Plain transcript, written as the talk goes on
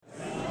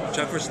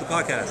Chuck versus the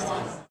podcast.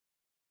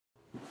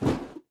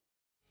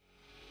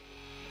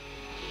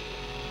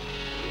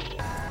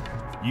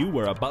 You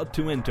are about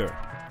to enter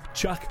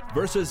Chuck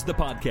versus the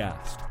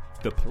podcast,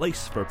 the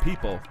place for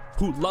people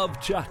who love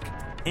Chuck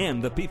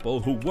and the people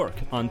who work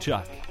on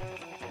Chuck.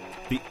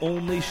 The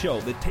only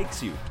show that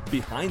takes you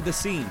behind the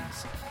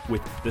scenes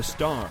with the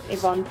stars.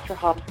 Yvonne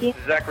Strahovski.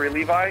 Zachary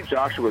Levi.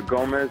 Joshua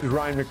Gomez.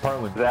 Ryan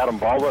McParland. Adam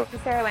Balba.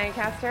 Sarah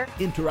Lancaster.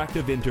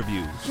 Interactive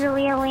interviews.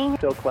 Julia Ling.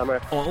 Phil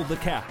Clemmer. All the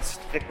cast.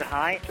 Dixon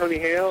High. Tony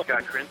Hale.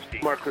 Scott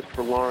Krinsky. Mark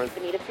Christopher Lawrence.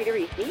 Anita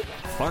Federici.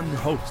 Fun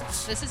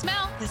hosts. This is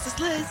Mel. This is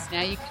Liz.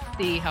 Now you can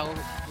see how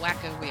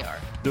wacko we are.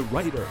 The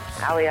writers.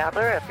 Ali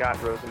Adler.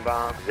 Scott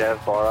Rosenbaum.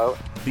 Zev Barrow.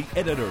 The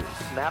editors.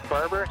 Matt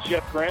Barber.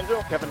 Jeff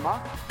Granville. Kevin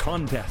Mock.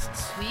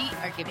 Contests. We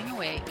are giving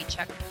away a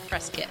Chuck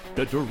press kit.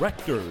 The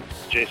directors.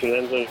 Jason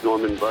Enslin.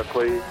 Norman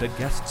Buckley. The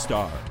guest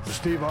stars.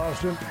 Steve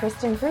Austin.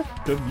 Kristen Group.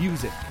 The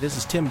music. This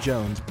is Tim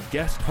Jones.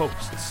 Guest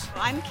hosts.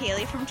 I'm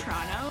Kaylee from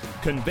Toronto.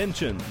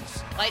 Conventions.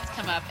 Lights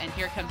come up, and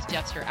here comes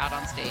Jester out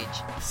on stage.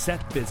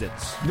 Set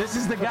visits. This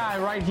is the guy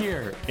right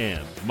here.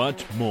 And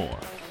much more.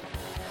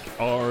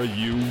 Are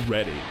you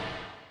ready?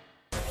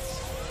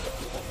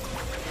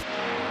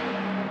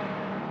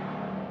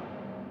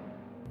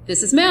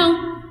 This is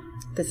Mel.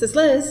 This is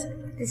Liz.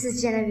 This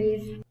is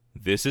Genevieve.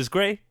 This is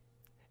Gray.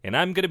 And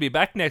I'm going to be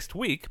back next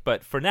week,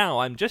 but for now,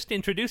 I'm just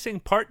introducing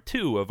part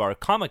 2 of our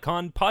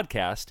Comic-Con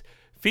podcast,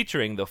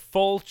 featuring the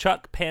full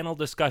Chuck panel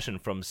discussion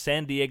from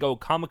San Diego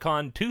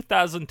Comic-Con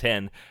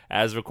 2010,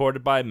 as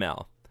recorded by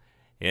Mel.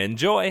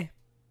 Enjoy!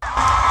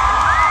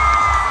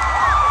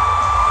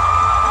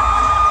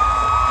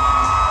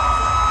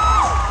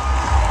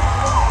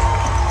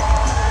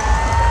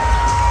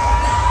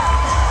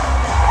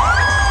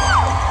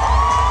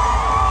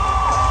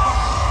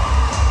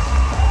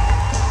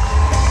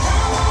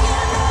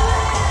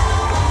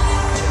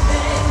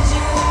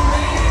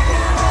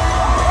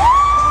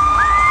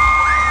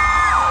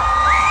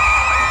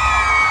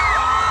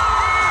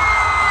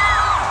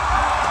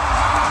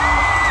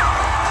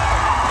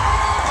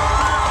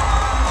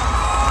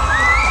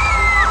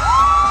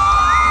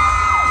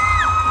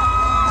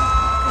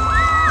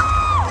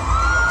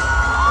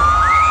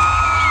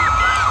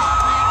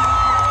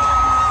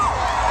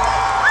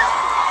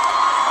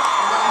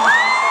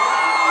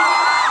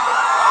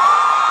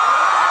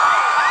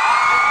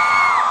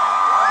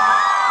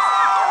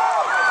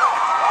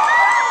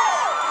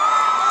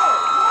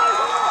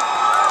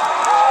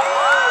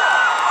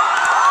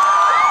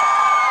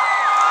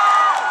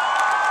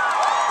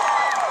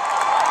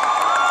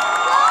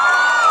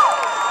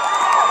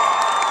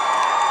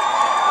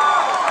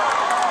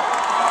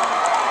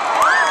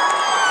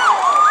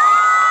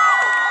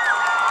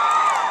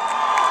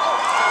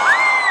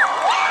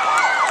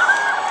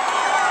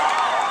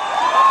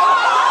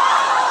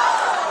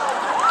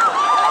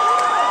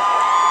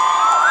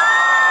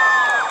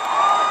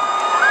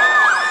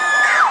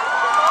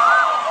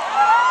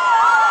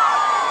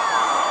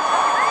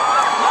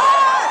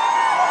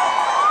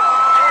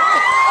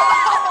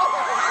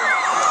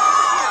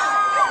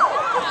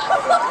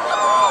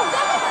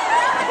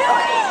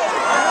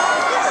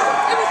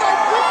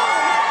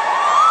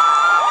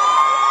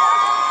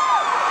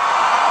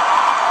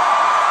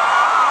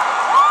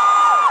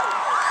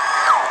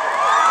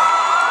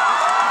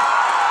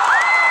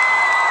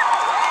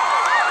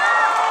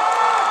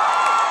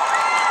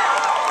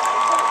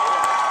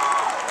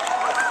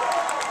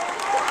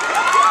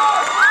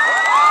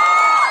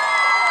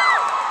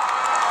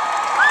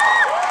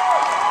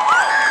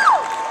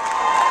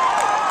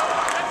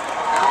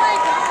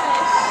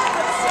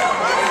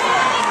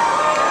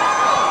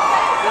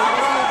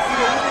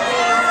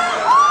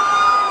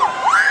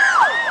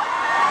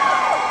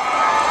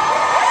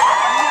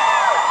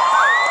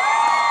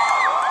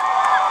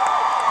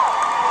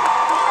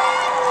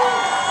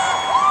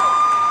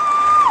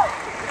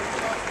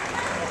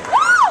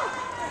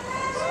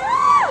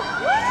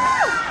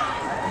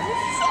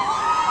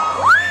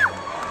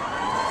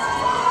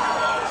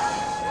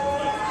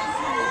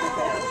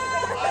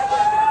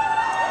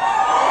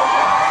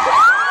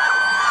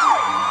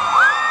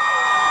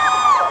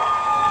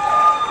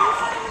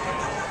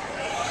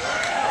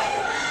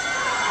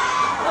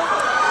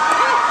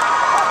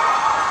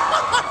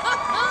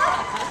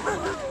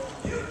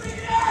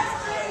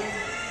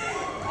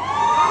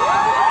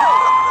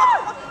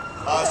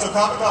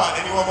 Comic-Con.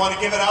 Anyone want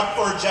to give it up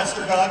for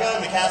Jester Gaga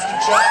and the cast of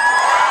Chuck?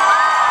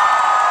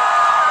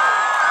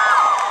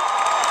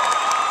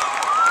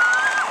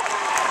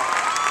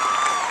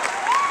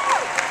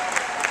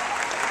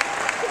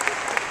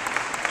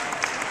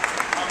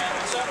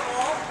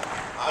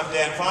 I'm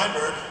Dan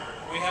Feinberg.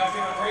 We have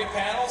here a great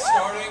panel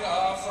starting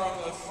from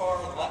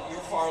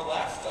your far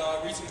left,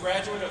 recent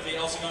graduate of the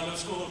El Segundo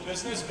School of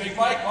Business, Big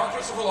Mike, Mark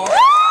Christopher Lawrence.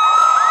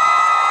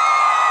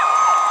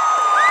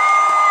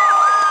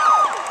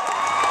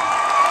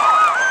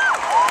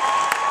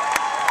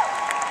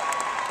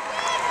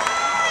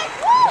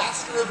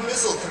 Master of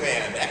Missile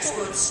Command,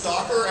 expert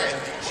stalker, and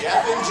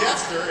Jeff and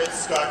Jester,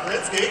 it's Scott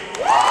Krinsky.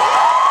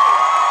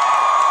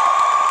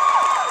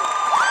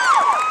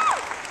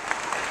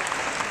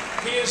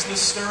 is the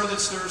stir that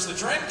stirs the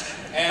drink,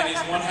 and he's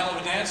one hell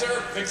of a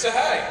dancer, Vic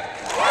Sahay.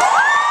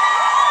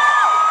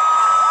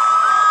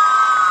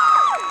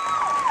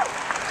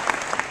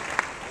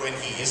 When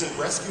he isn't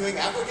rescuing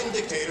African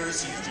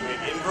dictators, he's doing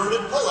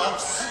inverted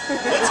pull-ups.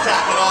 Let's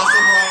tap an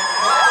awesome Ryan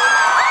Carlin.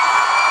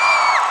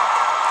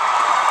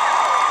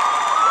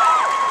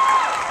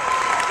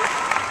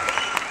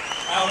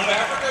 Out of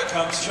Africa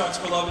comes Chuck's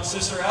beloved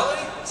sister Ellie,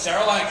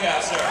 Sarah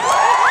Lancaster.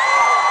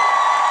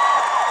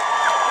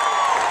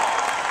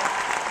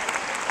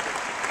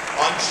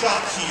 On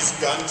Chuck, he's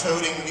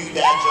gun-toting new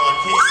dad John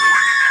Casey.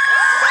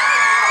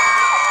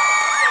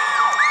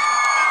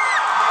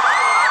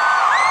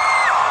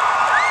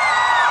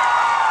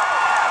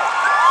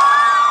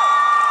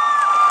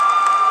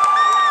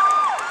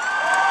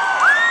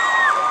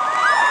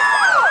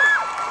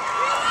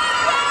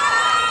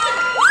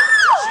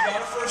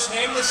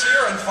 This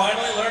year and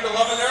finally learned to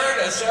love a nerd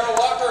as Sarah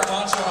Walker of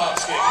Monster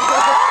Hopsky.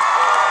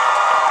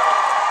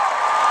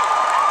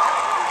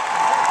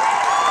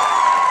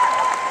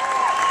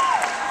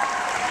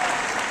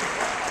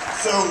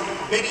 So,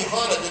 Baby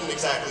Hana didn't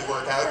exactly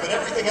work out, but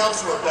everything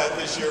else worked out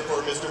this year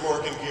for Mr.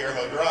 Morgan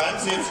Guillermo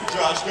Grimes. It's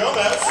Josh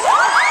Gomez.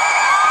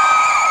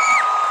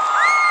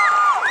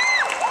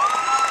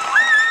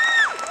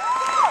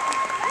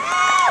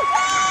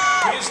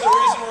 He's the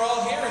reason we're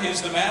all here.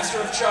 He's the master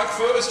of Chuck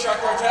Fu, is Chuck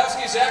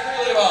Bartowski,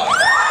 Zachary Levi.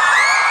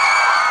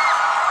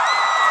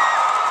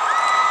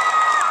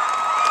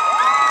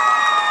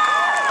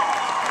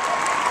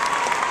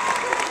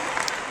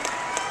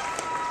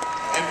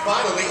 And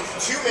finally,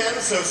 two men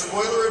so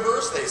spoiler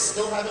averse they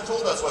still haven't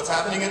told us what's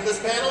happening at this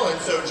panel, and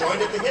so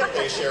joined at the hip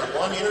they share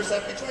one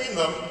intercept between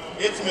them.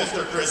 It's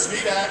Mr. Chris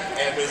Vidak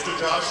and Mr.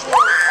 Josh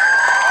Schwartz.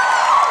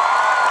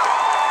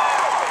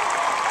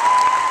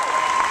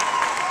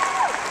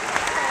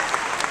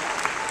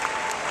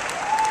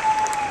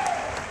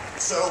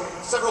 So,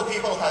 several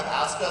people have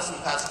asked us in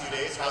the past few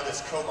days how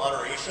this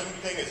co-moderation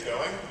thing is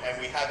going, and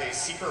we have a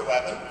secret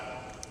weapon.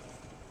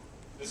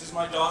 This is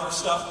my daughter's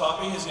stuffed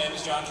puppy. His name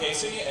is John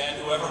Casey,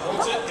 and whoever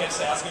holds it gets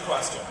to ask a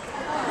question.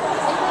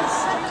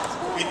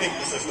 We think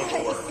the system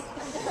will work.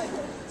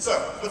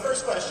 So, the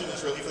first question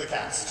is really for the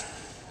cast.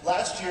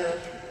 Last year,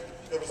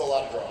 there was a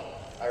lot of drama.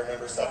 I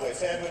remember Subway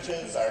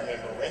sandwiches, I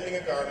remember renting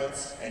of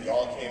garments, and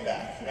y'all came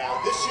back.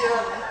 Now, this year,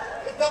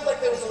 it felt like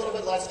there was a little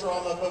bit less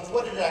drama, but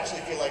what did it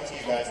actually feel like to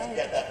you guys to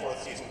get that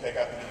fourth season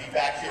pickup and to be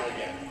back here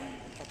again?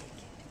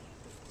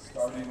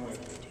 Starting with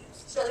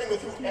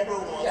whoever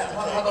wants to take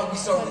how about we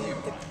start with you?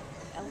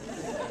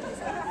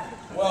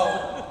 Well,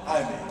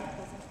 I mean,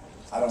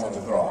 I don't want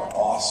to throw out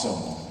awesome,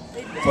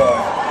 but,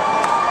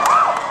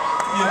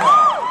 you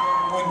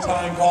know, when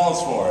time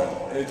calls for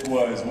it, it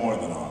was more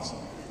than awesome.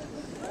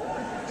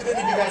 Did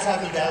any of you guys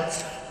have any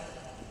doubts?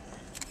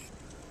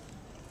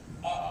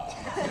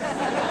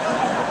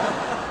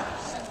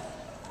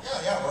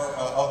 Yeah,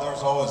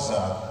 there's always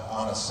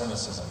honest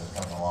cynicism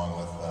that comes along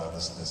with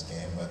this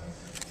game, but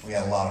we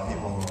had a lot of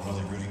people who were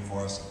really rooting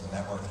for us at the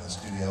network and the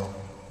studio,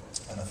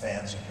 and the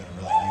fans have been a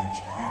really huge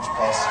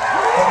plus.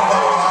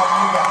 But without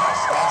you guys,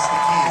 that's the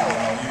key. You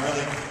know, you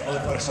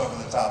really put us over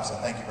the top. So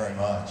thank you very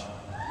much.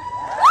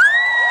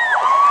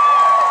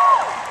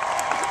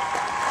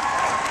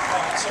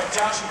 So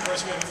Josh and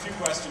Chris, we have a few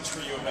questions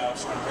for you about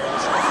sort of barely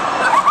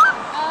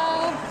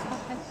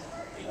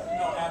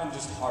No, Adam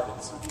just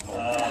hearted some people.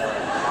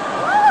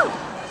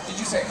 Did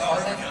you say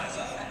hearted?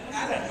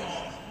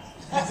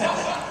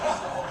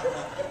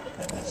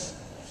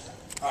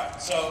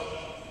 Alright, so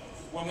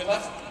when we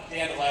left the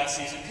end of last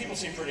season, people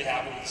seemed pretty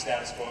happy with the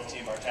status quo of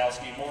Team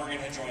Bartowski. Morgan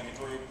had joined the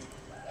group.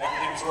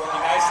 Everything was working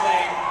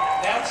nicely.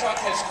 Now Chuck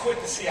has quit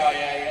the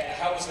CIA.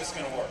 How is this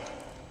going to work?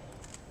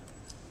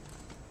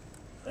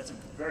 That's a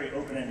very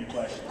open-ended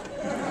question.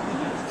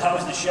 How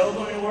is the show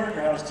going to work,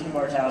 or how is Team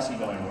Bartowski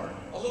going to work?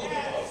 A little bit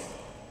of both.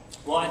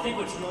 Well, I think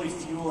what's really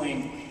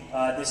fueling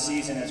this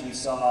season, as we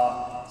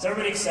saw, is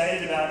everybody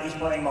excited about who's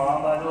playing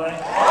Mom, by the way?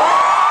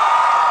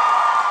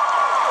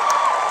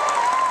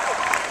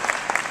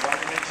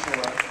 Wanted to make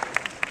sure.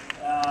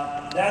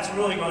 That's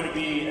really going to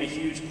be a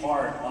huge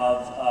part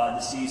of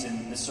the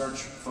season, the search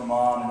for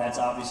Mom, and that's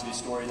obviously a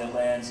story that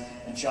lands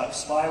in Chuck's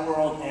spy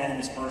world and in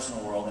his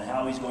personal world, and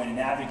how he's going to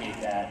navigate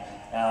that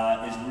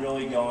is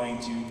really going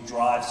to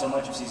drive so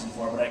much of season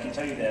 4. But I can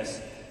tell you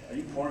this. Are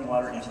you pouring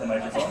water into the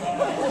microphone?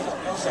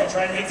 So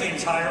try to make the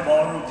entire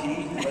ballroom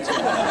pee.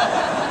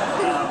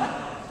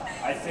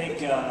 I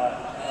think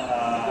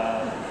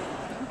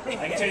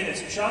I can tell you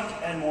this: Chuck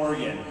and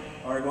Morgan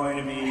are going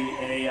to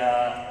be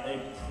a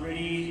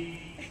pretty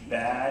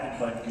bad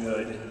but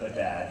good but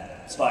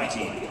bad spy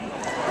team. I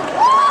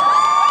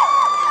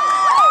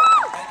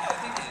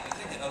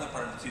think the other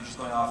part of it too, just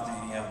going off the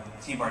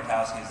Team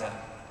Bartowski, is that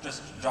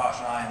just Josh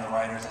and I and the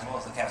writers, as well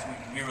as the cast,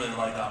 we really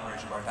like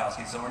Operation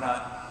Bartowski, so we're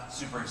not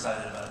super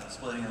excited about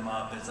splitting them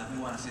up. It's like we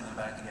want to see them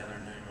back together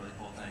and doing really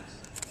cool things.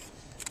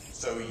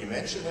 So you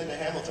mentioned Linda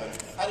Hamilton.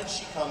 How did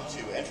she come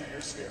to enter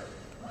your sphere?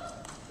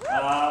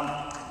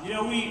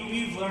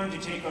 We've learned to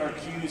take our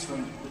cues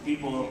from the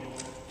people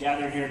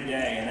gathered here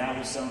today, and that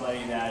was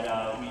somebody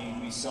that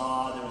we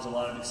saw. There was a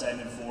lot of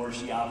excitement for.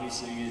 She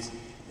obviously is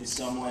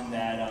someone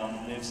that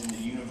lives in the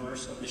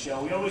universe of the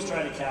show. We always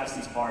try to cast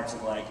these parts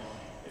of like,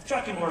 if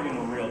Chuck and Morgan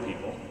were real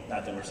people,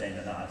 not that we're saying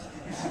they're not,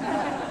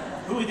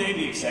 who would they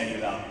be excited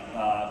about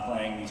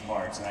playing these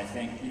parts? And I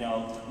think, you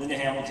know, Linda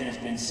Hamilton has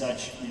been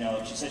such, you know,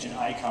 she's such an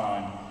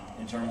icon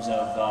in terms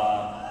of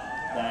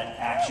that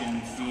action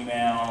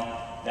female,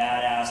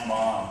 badass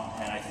mom.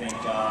 And I think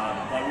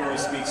that really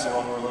speaks to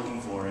what we're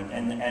looking for.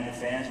 And the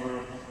fans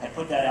had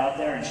put that out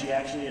there, and she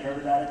actually had heard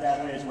about it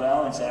that way as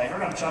well and said, I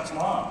heard I'm Chuck's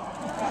mom.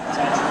 Is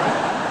that true?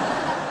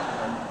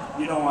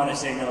 And you don't want to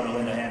say no to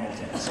Linda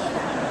Hamilton. So.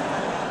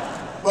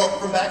 Well,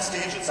 from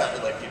backstage, it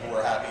sounded like people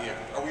were happy.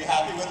 Are we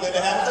happy with Linda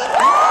Hamilton?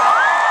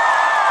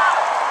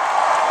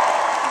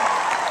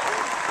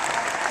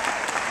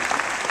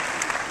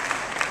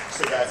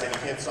 So, guys, any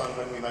hints on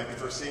when we might be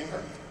first seeing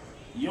her?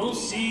 You'll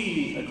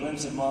see a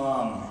glimpse of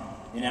Mom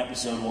in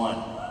episode 1.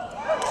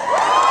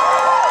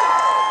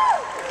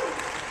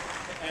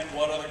 And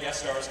what other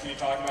guest stars can you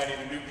talk about,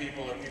 either new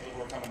people or people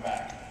who are coming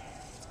back?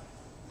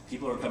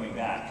 People are coming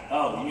back.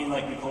 Oh, you mean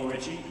like Nicole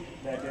Richie?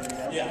 Back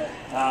there,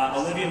 yeah.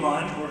 Olivia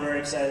Munn, we're very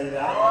excited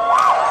about.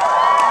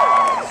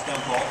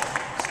 Stone Cold.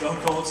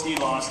 Stone Cold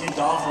Steve Austin.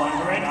 Dolph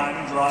Lundgren,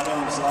 Ivan Drago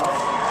himself.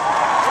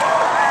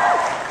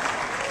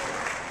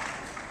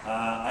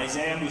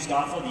 Isaiah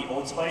Mustafa, the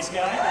Old Spice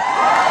guy.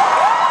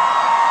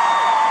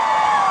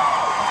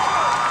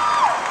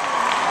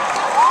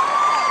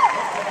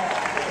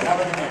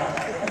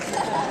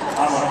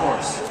 I'm on a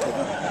horse.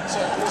 So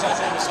who's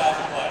Isaiah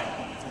Mustafa play?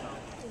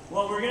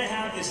 Well, we're going to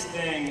have this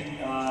thing, it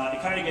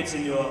kind of gets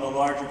into a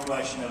larger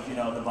question of, you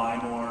know, the Buy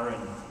More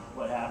and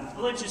what happens.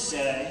 But let's just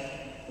say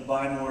the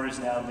Buy More has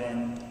now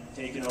been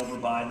taken over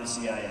by the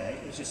CIA.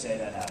 Let's just say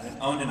that happened.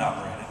 Owned and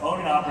operated.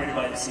 Owned and operated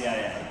by the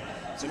CIA.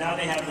 So now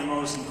they have the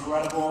most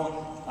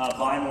incredible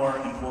Buy More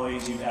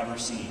employees you've ever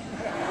seen.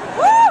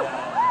 And,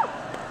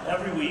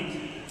 every week,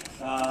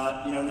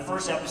 you know, in the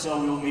first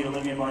episode, we will meet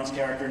Olivia Munn's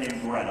character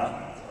named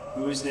Greta,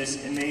 who is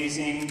this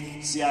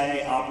amazing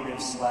CIA operative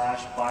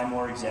 / Buy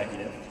More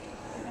executive,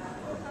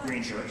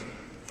 green shirt.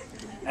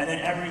 And then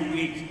every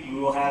week, we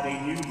will have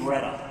a new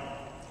Greta.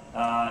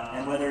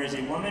 And whether it's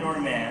a woman or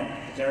a man,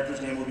 the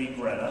character's name will be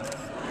Greta.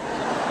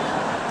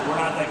 We're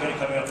not that good at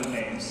coming up with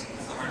names.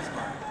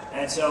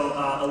 And so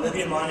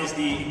Olivia Munn is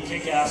the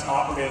kick-ass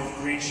operative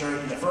green shirt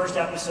in the first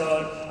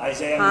episode.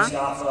 Isaiah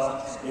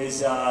Mustafa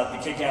is the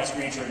kick-ass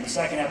green shirt in the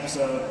second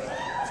episode.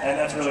 And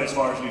that's really as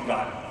far as we've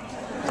gotten.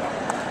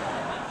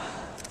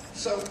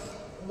 So,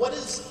 what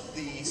is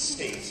the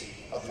state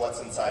of what's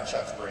inside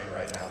Chuck's brain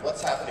right now?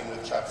 What's happening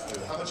with Chuck Fu?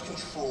 How much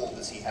control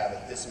does he have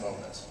at this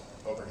moment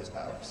over his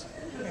powers?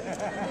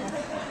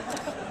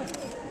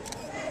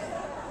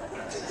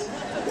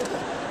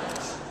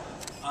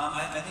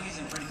 I think he's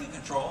in pretty good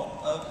control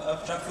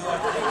of Chuck Fu. He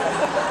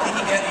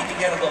can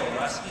get a little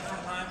rusty from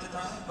time to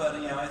time, but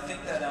you know, I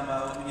think that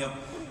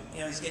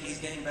he's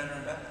getting better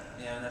and better.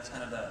 You know, and that's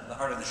kind of the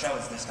heart of the show,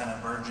 is this kind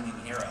of burgeoning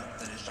hero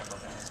that is Chuck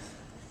Bartowski.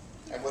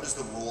 And what is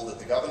the role that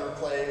the governor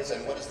plays,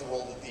 and what is the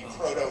role that the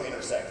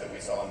proto-intersect that we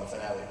saw in the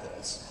finale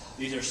plays?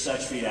 These are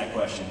such feedback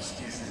questions.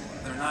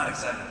 They're not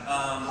exciting.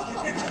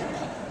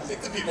 I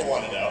think the people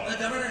want to know. The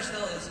governor is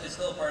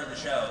still a part of the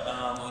show.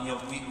 You know,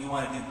 we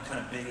want to do kind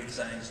of big,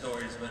 exciting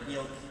stories, but you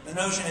know, the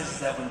notion is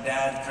that when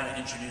Dad kind of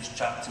introduced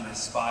Chuck to his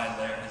spy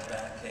lair, his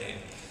bat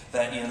cave,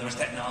 that you know there was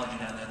technology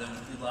down there that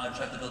allowed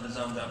Chuck to build his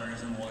own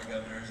governors and more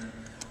governors.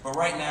 But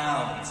right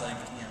now, it's like,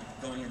 you know,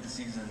 going into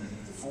season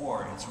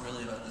 4, it's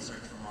really about the search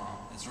for Mom.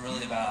 It's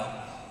really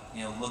about,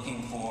 you know,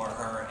 looking for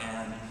her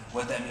and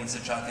what that means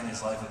to Chuck in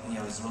his life, with, you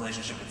know, his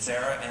relationship with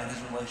Sarah and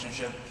his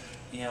relationship,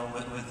 you know,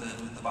 with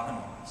the Buy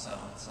More. So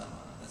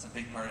that's a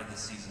big part of this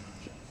season.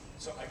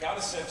 So I got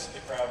a sense that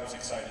the crowd was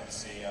excited to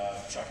see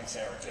Chuck and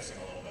Sarah kissing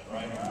a little bit,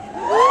 right?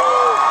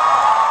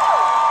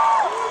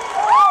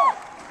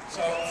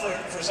 So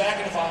for Zach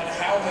and Yvonne,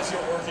 how has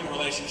your working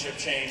relationship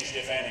changed,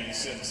 if any,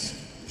 since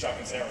Chuck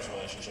and Sarah's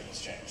relationship has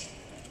changed?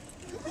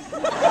 If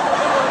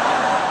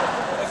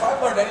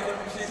I've learned anything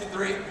from season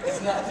 3,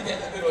 it's not to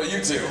get in the middle of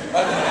you two. I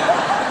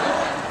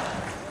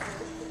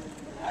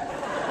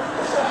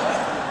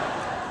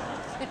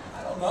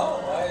don't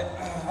know.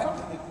 I don't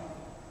think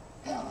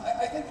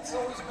I think it's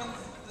always been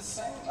the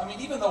same. I mean,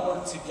 even though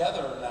we're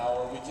together now,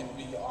 or we can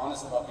be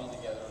honest about being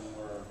together, and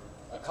we're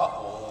a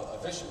couple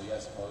officially, I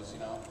suppose. You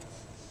know,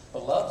 the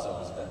love's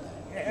always been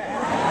there.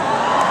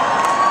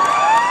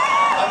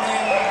 I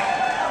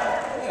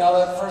mean, you know,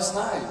 that first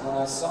night when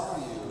I saw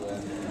you.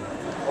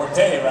 Or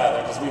day,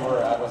 rather, because I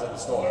was at the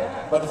store.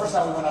 Yeah. But the first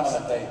time we went out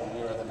on a date, when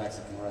we were at the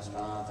Mexican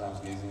restaurant, I was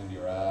gazing into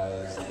your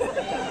eyes.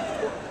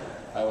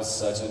 I was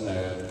such a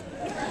nerd.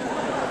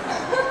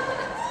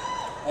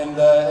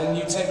 And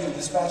you take me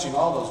dispatching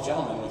all those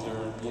gentlemen with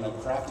your, you know,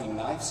 crafty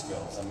knife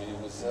skills. I mean, it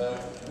was,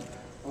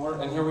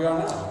 and here we are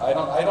now. I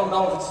don't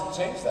know if it's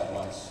changed that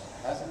much,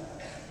 has it?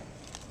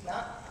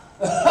 Not.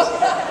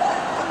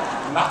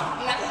 Not.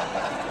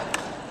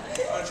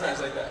 I'll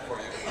translate that for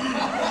you.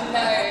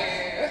 No.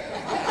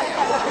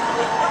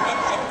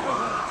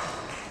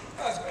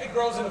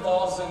 grows and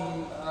evolves,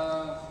 and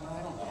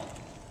I don't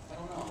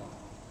know.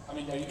 I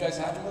mean, are you guys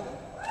happy with it?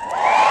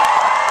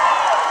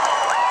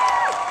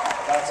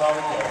 That's all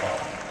we care about.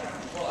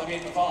 Well, I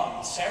mean,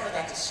 Yvonne, Sarah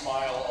got to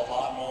smile a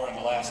lot more in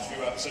the last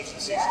few episodes of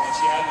the season than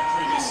she had in the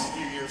previous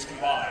few years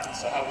combined.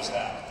 So how was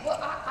that? Well,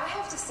 I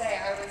have to say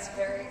I was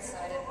very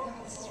excited. Oh,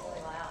 this is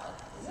really loud.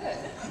 Is it?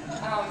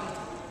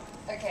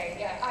 Okay,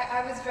 yeah.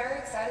 I was very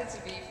excited to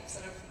be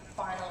sort of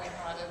finally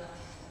part of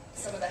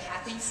some of the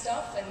happy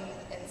stuff and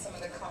some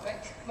of the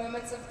comic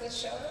moments of the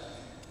show.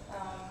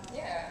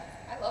 Yeah,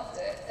 I loved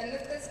it. And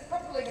there's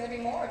probably going to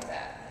be more of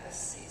that this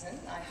season,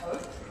 I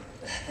hope.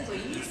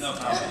 Please. There's no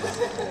comments.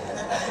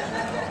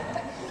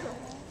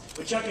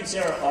 But Chuck and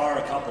Sarah are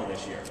a couple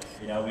this year.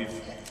 You know,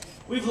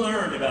 we've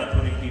learned about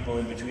putting people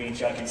in between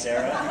Chuck and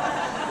Sarah.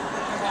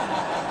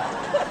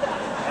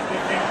 And we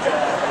think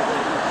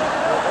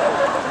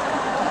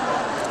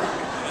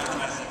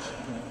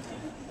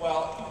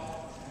Well,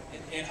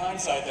 in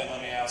hindsight, then,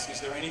 let me ask, is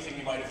there anything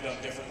you might have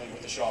done differently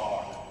with the Shaw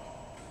arc?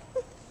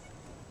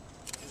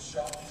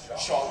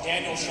 Shaw,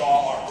 Daniel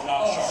Shaw arc,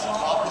 not Shark.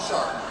 Not the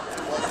shark.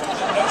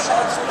 No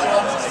Sharks for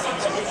John. It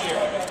was a good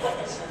year.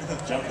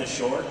 Jump the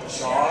short,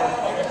 Shaw.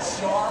 The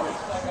Shaw arc.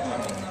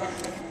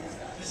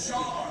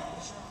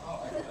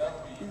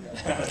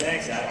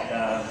 Thanks,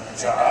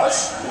 Josh?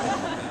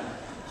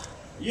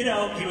 You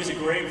know, he was a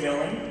great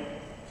villain,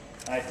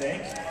 I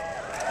think.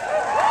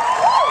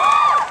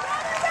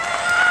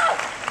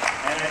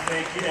 And I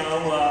think, you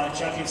know,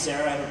 Chuck and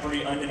Sarah have a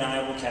pretty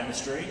undeniable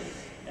chemistry,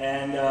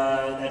 and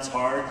that's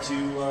hard to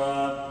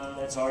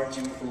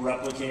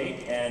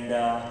replicate.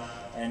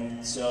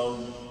 And so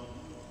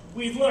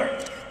we've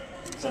learned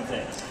some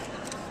things.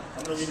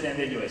 I'm going to leave it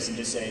ambiguous and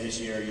just say this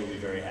year you'll be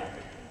very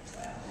happy.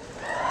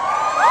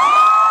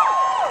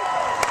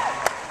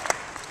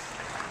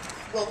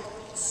 Well,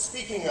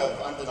 speaking of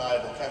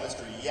undeniable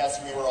chemistry, yes,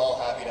 we were all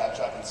happy to have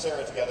Chuck and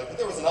Sarah together, but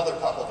there was another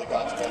couple that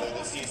got together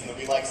this season that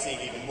we like seeing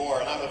even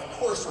more, and I'm of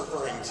course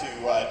referring to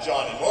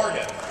John and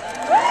Morgan.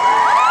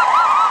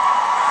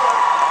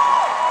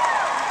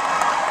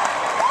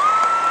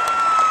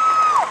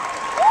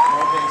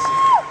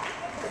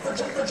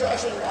 For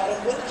Josh and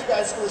Adam, when did you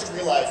guys first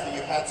realize that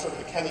you had sort of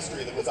a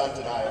chemistry that was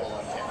undeniable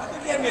on camera?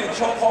 He had me in a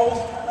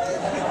chokehold. I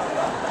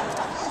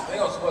think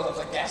I was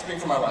like gasping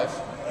for my life.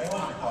 I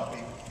hold your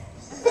puppy.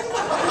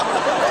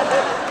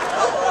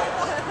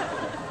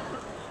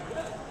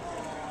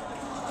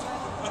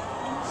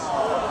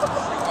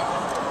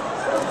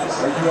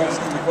 Are you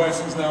asking the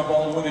questions now,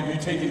 Baldwin? Have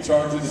you taken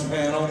charge of this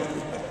panel?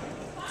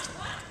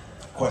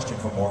 Question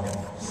for Morgan.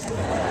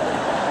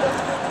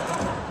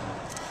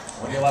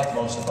 What do you like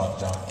most about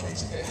John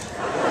Casey?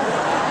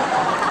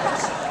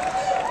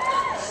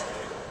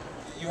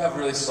 You have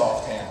really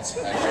soft hands,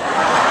 actually.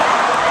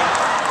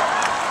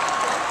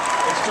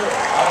 It's true.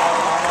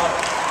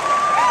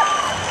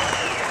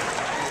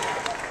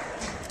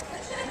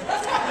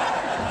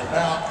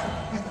 Now,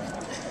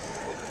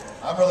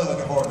 I'm really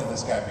looking forward to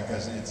this guy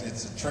because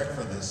it's a trick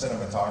for the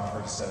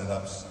cinematographer to set it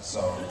up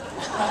so.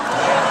 Because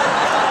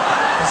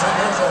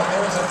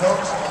there was a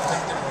note I'll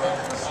take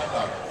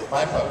the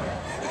my puppy.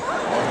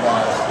 And,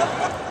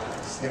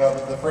 you know,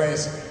 the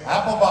phrase,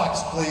 "Apple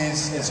box,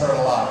 please," is heard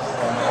a lot.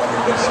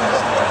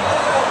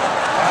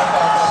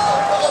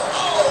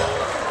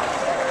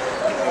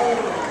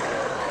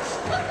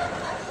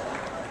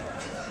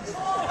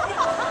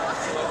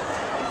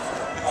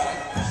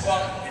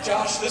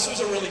 Josh, this was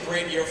a really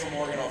great year for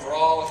Morgan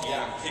overall.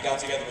 He got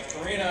together with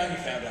Karina, he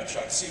found out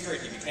Chuck's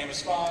secret, he became a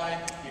spy,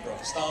 he broke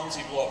his thumbs,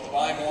 he blew up the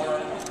Buy More.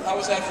 How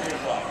was that for you to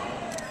play?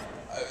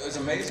 It was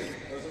amazing.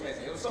 It was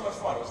amazing. It was so much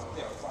fun. It was,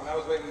 fun. I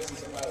was waiting to see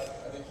somebody.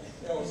 I think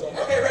it was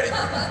okay, ready.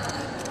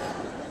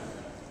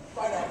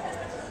 Bye now.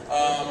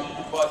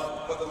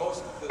 But the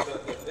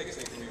biggest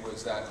thing for me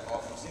was that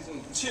from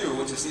season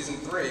 2 into season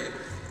 3,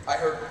 I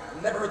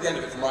never heard the end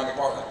of it from Ryan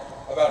McPartlin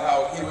about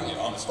how he was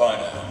on the spy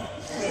now.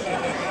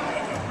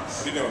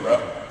 What are you doing, bro?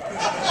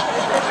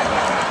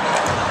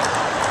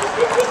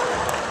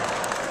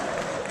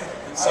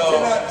 So, I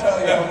cannot tell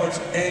you how much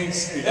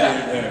angst it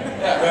gave him.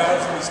 That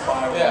was the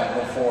spy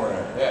before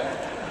him.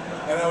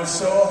 And I was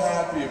so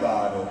happy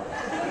about it.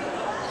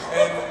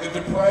 And the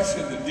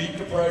depression, the deep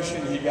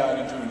depression he got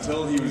into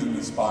until he was in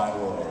the spy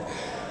world.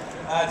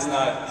 That's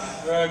not.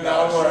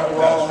 Now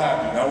we're all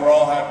happy. Now we're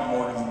all happy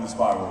Morgan's in the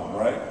spy world,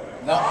 right?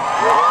 No.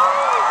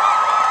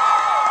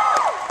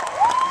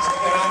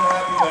 And I'm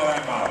happy that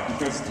I'm out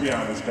because, to be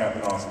honest,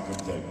 Captain Awesome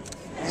couldn't take it.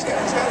 He's got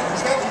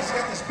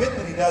this bit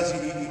that he does.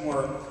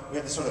 We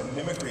have this sort of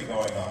mimicry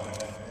going on,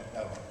 and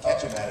I'll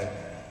catch him at it.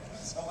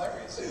 It's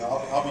hilarious. You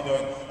know, I'll be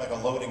doing like a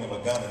loading of a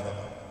gun, and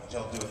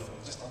Joe'll do it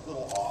just a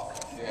little off.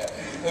 Yeah.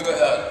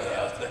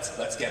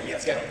 Let's get him.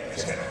 Let's get him.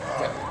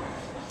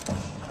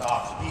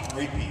 Beat and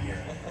repeat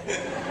here.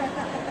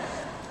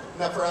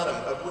 Now for Adam,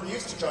 we're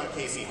used to John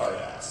Casey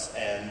hard-ass,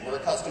 and we're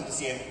accustomed to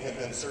seeing him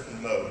in a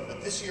certain mode,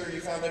 but this year you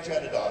found out you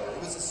had a daughter. It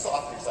was a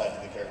softer side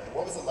to the character.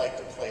 What was it like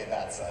to play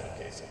that side of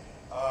Casey?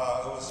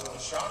 It was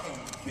shocking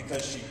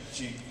because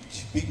she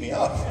beat me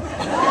up.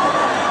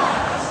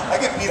 I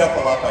get beat up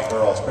a lot by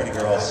girls, pretty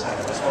girls.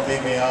 This one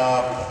beat me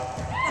up.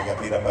 I got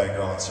beat up by a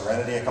girl in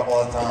Serenity a couple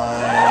of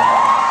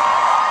times.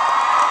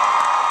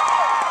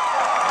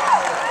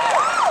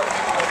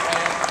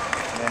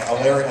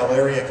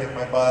 Ilaria kicked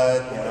my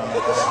butt, you know.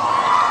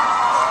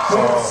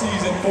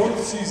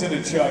 Fourth season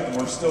of Chuck, and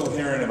we're still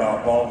hearing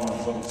about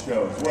Baldwin's little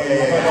shows. What,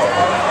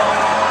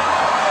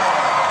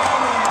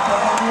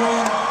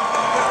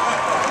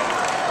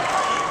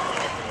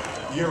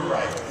 You're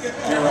right.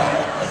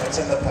 It's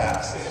in the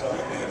past.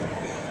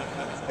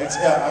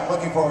 I'm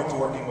looking forward to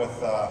working with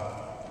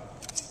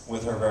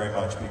her very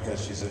much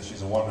because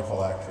she's a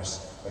wonderful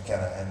actress,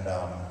 McKenna, and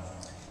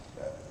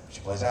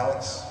she plays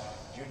Alex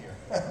Jr.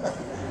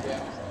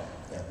 Yeah.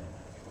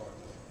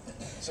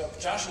 So,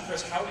 Josh and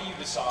Chris, how do you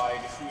decide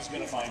who's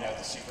going to find out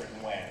the secret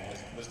and when?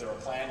 Was there a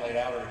plan laid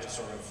out, or just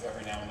sort of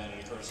every now and then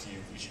it occurs to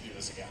you, we should do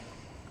this again?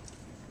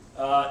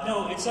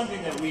 No, it's something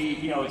that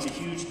it's a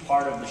huge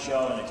part of the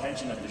show and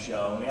attention of the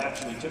show, and we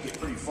actually took it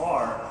pretty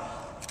far.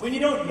 When you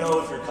don't know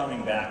if you're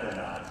coming back or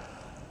not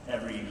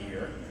every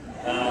year,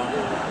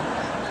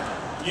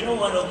 you don't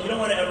want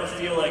to ever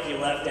feel like you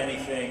left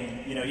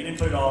anything, you didn't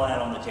put it all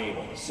out on the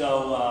table.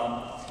 So,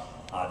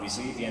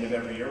 obviously, at the end of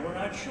every year, we're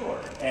not sure.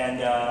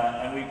 And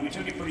we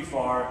took it pretty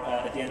far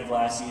at the end of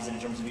last season in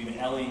terms of even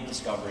Ellie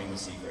discovering the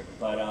secret.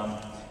 But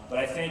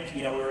I think,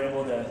 we were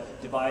able to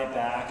buy it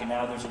back, and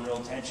now there's a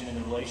real tension in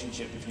the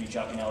relationship between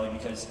Chuck and Ellie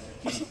because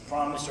he's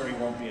promised her he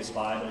won't be a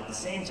spy, but at the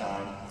same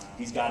time,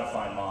 he's got to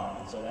find Mom.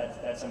 And so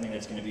that's something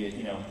that's going to be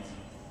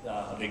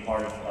a big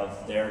part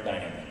of their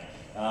dynamic.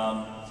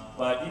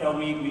 But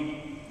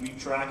we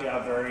track it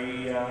out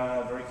very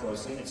very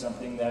closely, and it's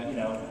something that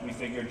we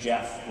figure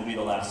Jeff will be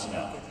the last to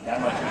know. That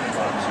much we can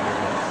promise you.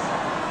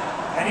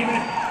 And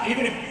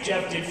even if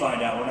Jeff did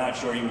find out, we're not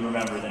sure he would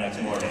remember the next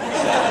morning.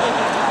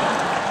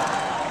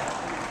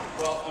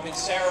 Well, I mean,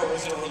 Sarah,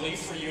 was it a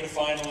relief for you to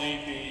finally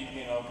be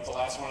the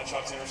last one of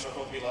Chuck's inner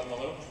circle to be let in the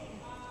loop?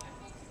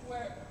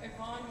 Where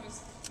Yvonne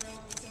was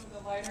thrilled with some of the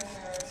lighter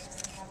hair, I was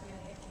just happy to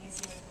hit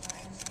Casey with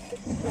mine.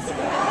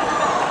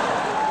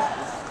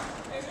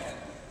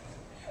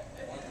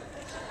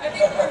 I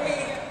think for me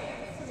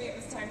it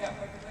was timed out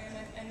perfectly,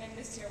 and then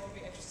this year will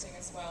be interesting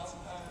as well,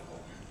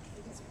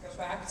 because we go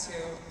back to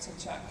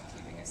Chuck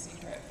keeping a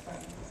secret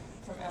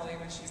from Ellie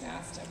when she's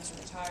asked him to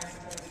retire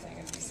and everything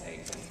and be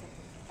safe,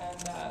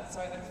 and so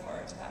I look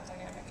forward to that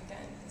dynamic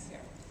again this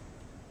year.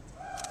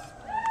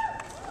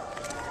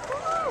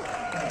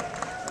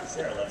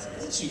 Sarah loves it.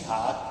 Isn't she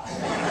hot?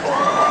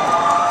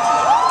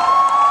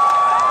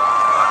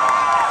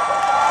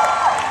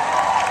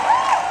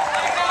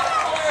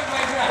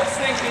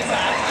 Thank you,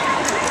 Zach.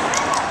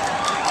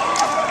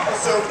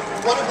 So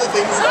one of the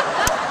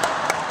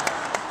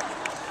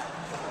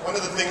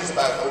things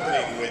about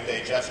opening with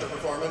a Jester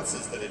performance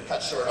is that it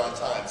cuts short on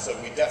time. So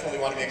we definitely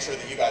want to make sure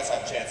that you guys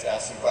have a chance to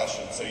ask some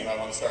questions. So you might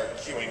want to start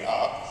queuing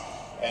up.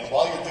 And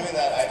while you're doing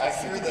that, I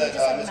hear that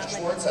Mr.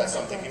 Schwartz has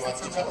something he wants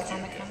to tell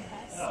you.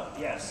 Oh,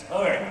 yes.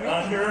 All right.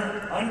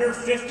 Under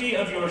 50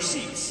 of your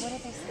seats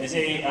is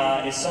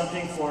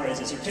something as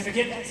a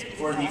certificate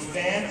for the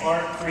fan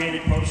art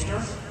created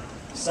poster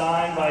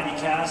signed by the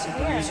cast and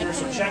producers.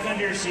 So check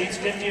under your seats.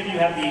 50 of you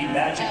have the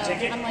magic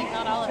ticket,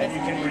 and you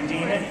can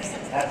redeem it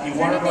at the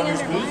Warner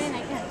Brothers booth.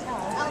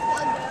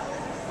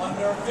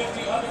 Under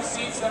 50 other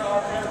seats, there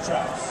are bear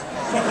traps.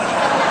 Under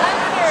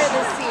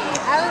the seat.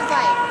 I was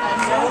like,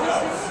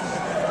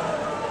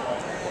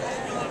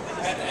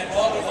 And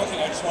while we're looking,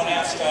 I just want to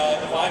ask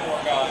the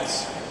Vimore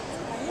guys,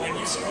 when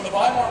the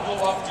Vimore blew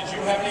up, did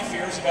you have any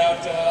fears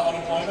about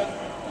unemployment?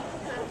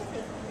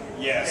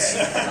 Yes.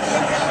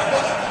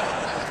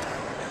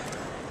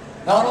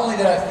 Not only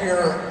did I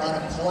fear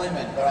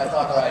unemployment, but I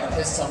thought that I'd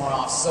pissed someone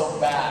off so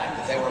bad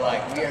that they were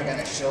like, we are going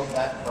to show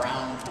that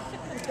brown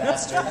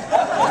bastard.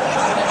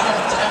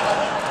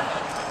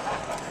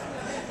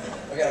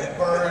 We're going to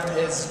burn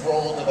his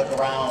role to the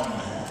ground.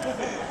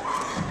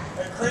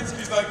 And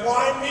Krinsky's like,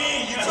 why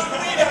me? You took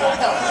me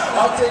down.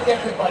 I'll take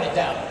everybody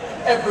down.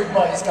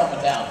 Everybody's coming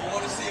down. You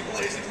want to see a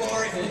blaze of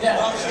glory? Yeah,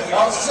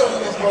 I'll show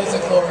you a blaze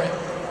of glory.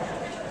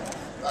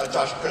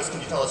 Josh and Chris, can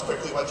you tell us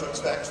quickly what to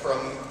expect from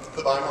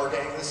the Vimore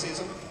gang this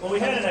season? Well, we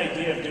had an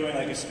idea of doing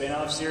like a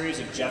spin-off series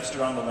of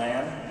Jeffster on the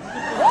Lam.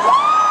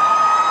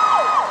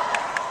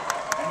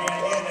 And the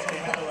idea that they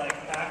had to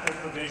like pack their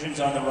provisions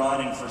on the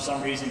run, and for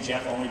some reason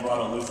Jeff only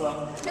brought a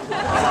loofah. And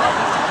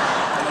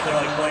then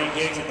they're like playing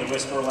gigs at the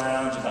Whisper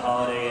Lounge at the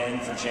Holiday Inn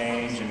for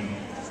change, and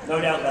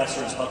no doubt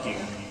Lester's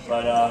hooking.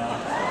 But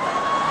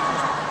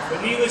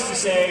needless to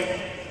say,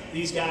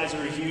 these guys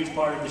are a huge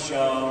part of the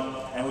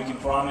show, and we can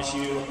promise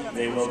you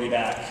they will be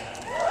back. Okay,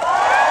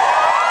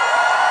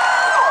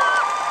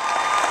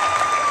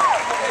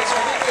 so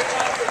I think we have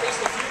time for just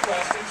a few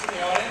questions from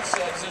the audience.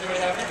 Does anybody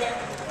have anything?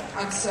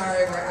 I'm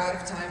sorry, we're out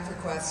of time for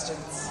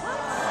questions.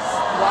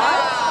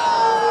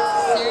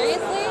 wow.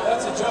 Seriously?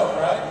 That's a joke,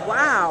 right?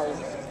 Wow.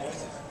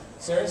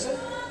 Seriously?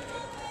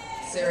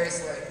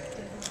 Seriously.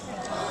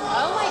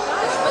 Oh my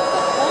gosh, what's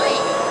the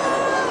point?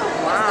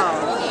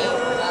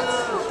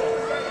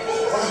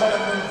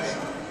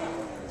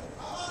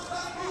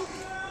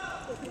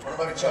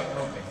 Chuck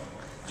movie.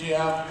 Do you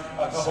have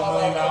a couple $1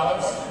 million?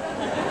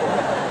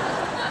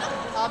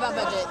 All about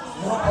budget.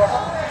 No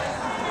problem.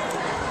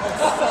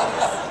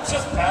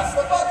 Just pass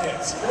the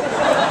buckets. You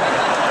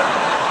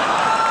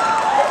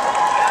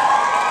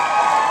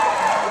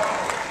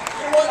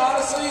know what?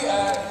 Honestly,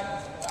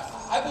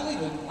 I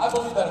believe it. I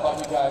believe that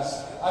about you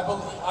guys.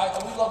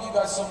 We love you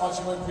guys so much,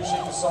 and we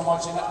appreciate you so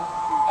much. And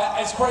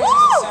as crazy as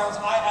it sounds,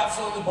 I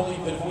absolutely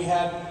believe that if we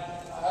had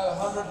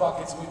 100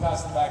 buckets and we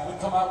passed them back, we'd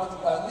come out with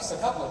at least a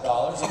couple of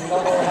dollars, and we'd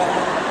all go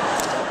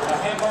have a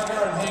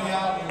hamburger and hang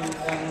out, and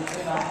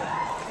you know.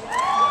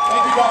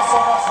 Thank you guys so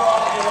much for all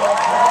of your love.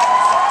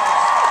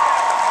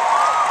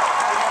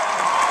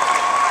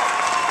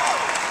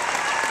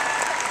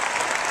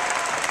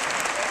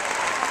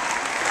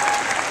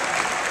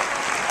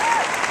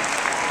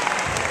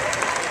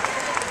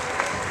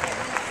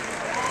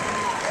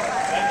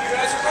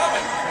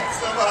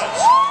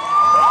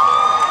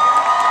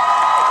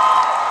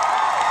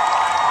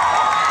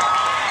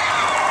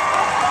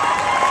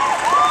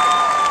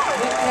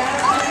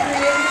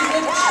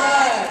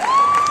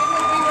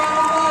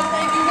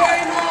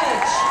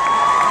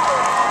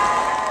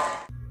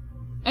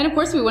 And of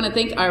course, we want to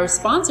thank our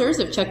sponsors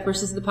of Chuck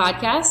versus the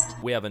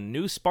Podcast. We have a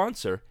new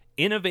sponsor,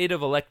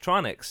 Innovative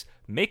Electronics,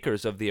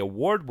 makers of the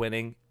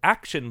award-winning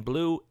Action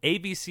Blue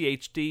AVC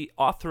HD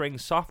authoring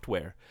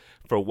software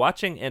for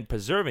watching and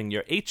preserving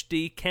your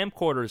HD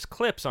camcorders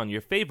clips on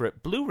your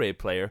favorite Blu-ray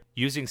player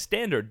using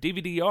standard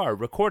DVD-R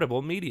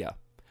recordable media.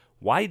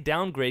 Why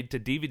downgrade to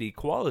DVD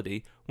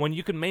quality when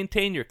you can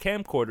maintain your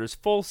camcorder's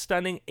full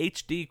stunning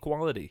HD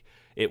quality?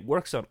 It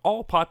works on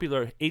all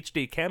popular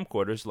HD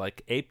camcorders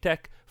like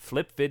Aptec,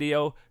 Flip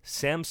Video,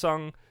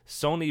 Samsung,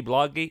 Sony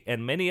Bloggy,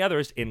 and many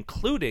others,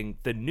 including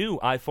the new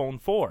iPhone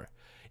 4.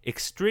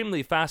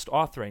 Extremely fast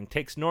authoring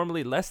takes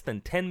normally less than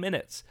 10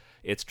 minutes.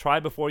 It's try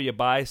before you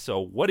buy, so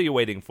what are you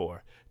waiting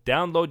for?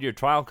 Download your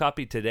trial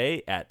copy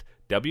today at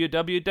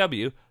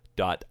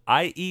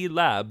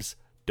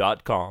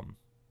www.ielabs.com.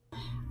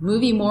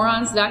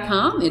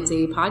 MovieMorons.com. It's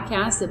a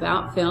podcast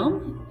about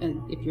film.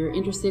 And if you're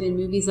interested in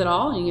movies at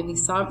all, any of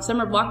these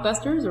summer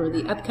blockbusters or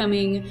the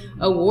upcoming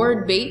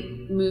award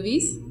bait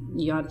movies,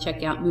 you ought to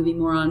check out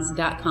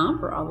MovieMorons.com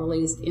for all the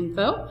latest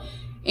info.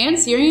 And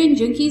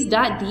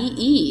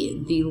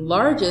SyrianJunkies.de, the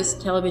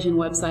largest television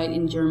website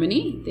in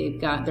Germany.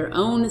 They've got their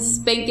own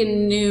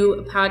spanking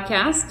new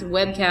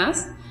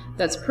webcast,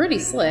 that's pretty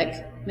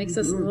slick. Makes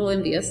us a little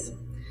envious.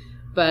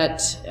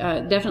 But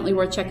definitely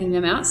worth checking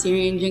them out,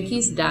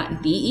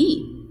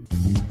 SyrianJunkies.de.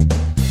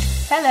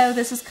 Hello,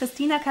 this is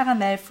Christina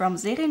Caramel from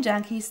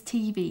Serienjunkies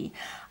TV.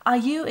 Are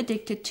you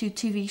addicted to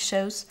TV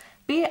shows?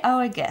 Be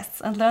our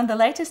guests and learn the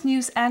latest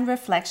news and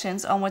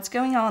reflections on what's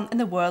going on in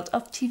the world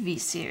of TV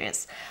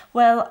series.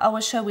 Well,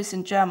 our show is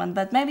in German,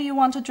 but maybe you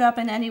want to drop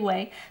in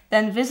anyway?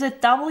 Then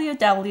visit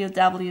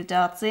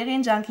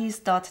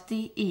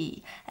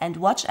www.serienjunkies.de and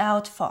watch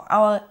out for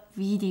our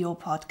video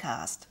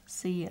podcast.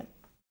 See you.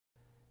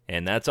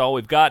 And that's all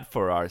we've got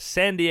for our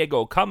San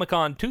Diego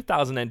Comic-Con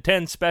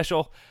 2010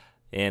 special,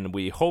 and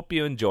we hope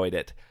you enjoyed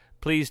it.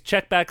 Please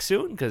check back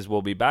soon, because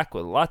we'll be back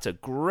with lots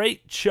of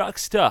great Chuck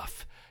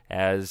stuff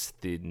as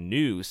the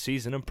new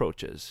season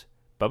approaches.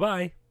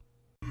 Bye-bye.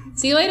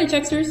 See you later,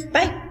 Chucksters.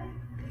 Bye.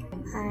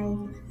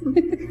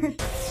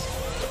 Bye.